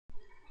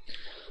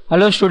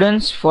Hello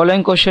students,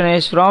 following question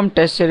is from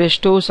test series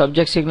 2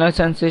 subject signals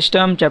and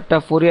system chapter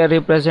Fourier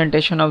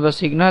representation of the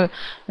signal,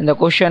 and the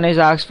question is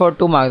asked for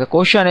 2 marks. The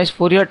question is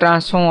Fourier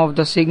transform of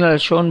the signal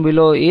shown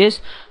below is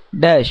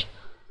dash.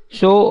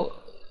 So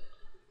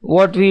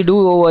what we do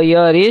over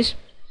here is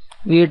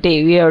we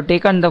have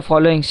taken the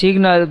following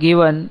signal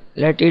given,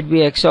 let it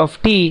be x of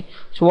t.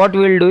 So what we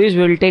will do is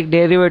we will take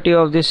derivative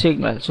of this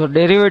signal. So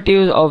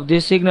derivative of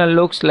this signal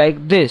looks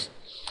like this.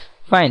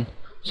 Fine.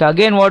 So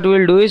again what we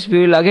will do is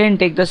we will again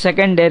take the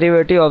second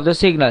derivative of the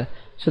signal.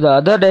 So the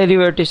other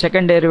derivative,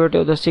 second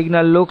derivative of the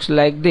signal looks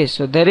like this.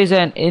 So there is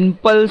an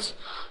impulse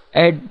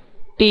at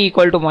t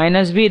equal to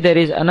minus b, there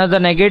is another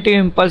negative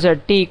impulse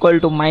at t equal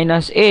to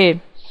minus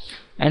a,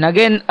 and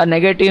again a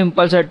negative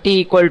impulse at t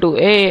equal to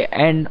a,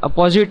 and a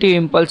positive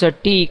impulse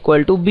at t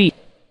equal to b.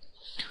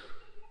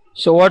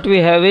 So what we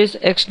have is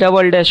x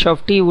double dash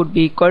of t would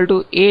be equal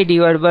to a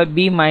divided by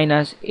b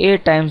minus a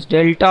times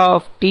delta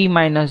of t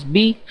minus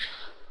b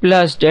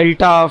plus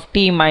delta of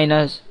t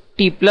minus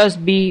t plus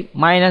b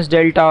minus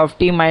delta of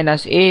t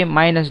minus a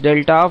minus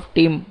delta of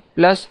t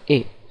plus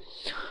a.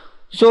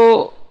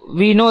 So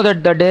we know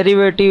that the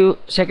derivative,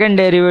 second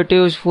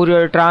derivative's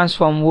Fourier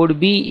transform would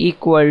be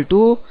equal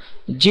to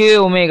j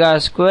omega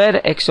square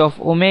x of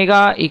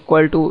omega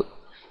equal to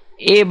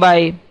a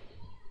by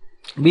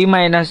b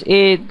minus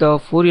a. The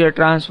Fourier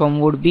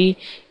transform would be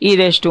e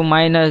raised to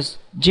minus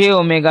j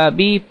omega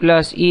b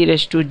plus e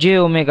raised to j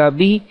omega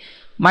b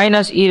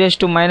minus e raised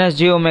to minus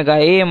j omega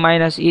a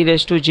minus e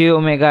raised to j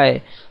omega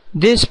a.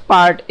 This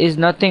part is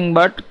nothing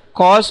but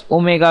cos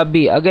omega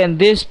b. Again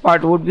this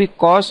part would be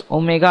cos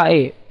omega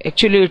a.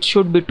 Actually it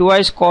should be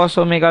twice cos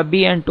omega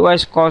b and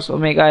twice cos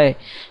omega a.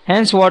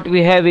 Hence what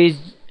we have is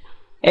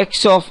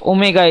x of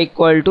omega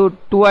equal to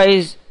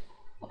twice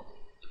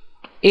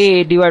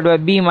a divided by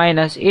b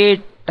minus a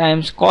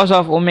times cos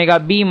of omega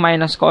b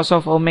minus cos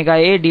of omega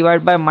a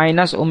divided by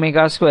minus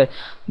omega square.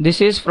 This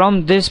is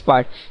from this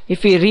part.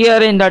 If we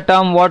rearrange the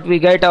term, what we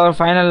get, our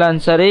final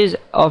answer is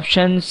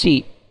option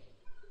C.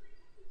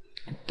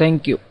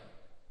 Thank you.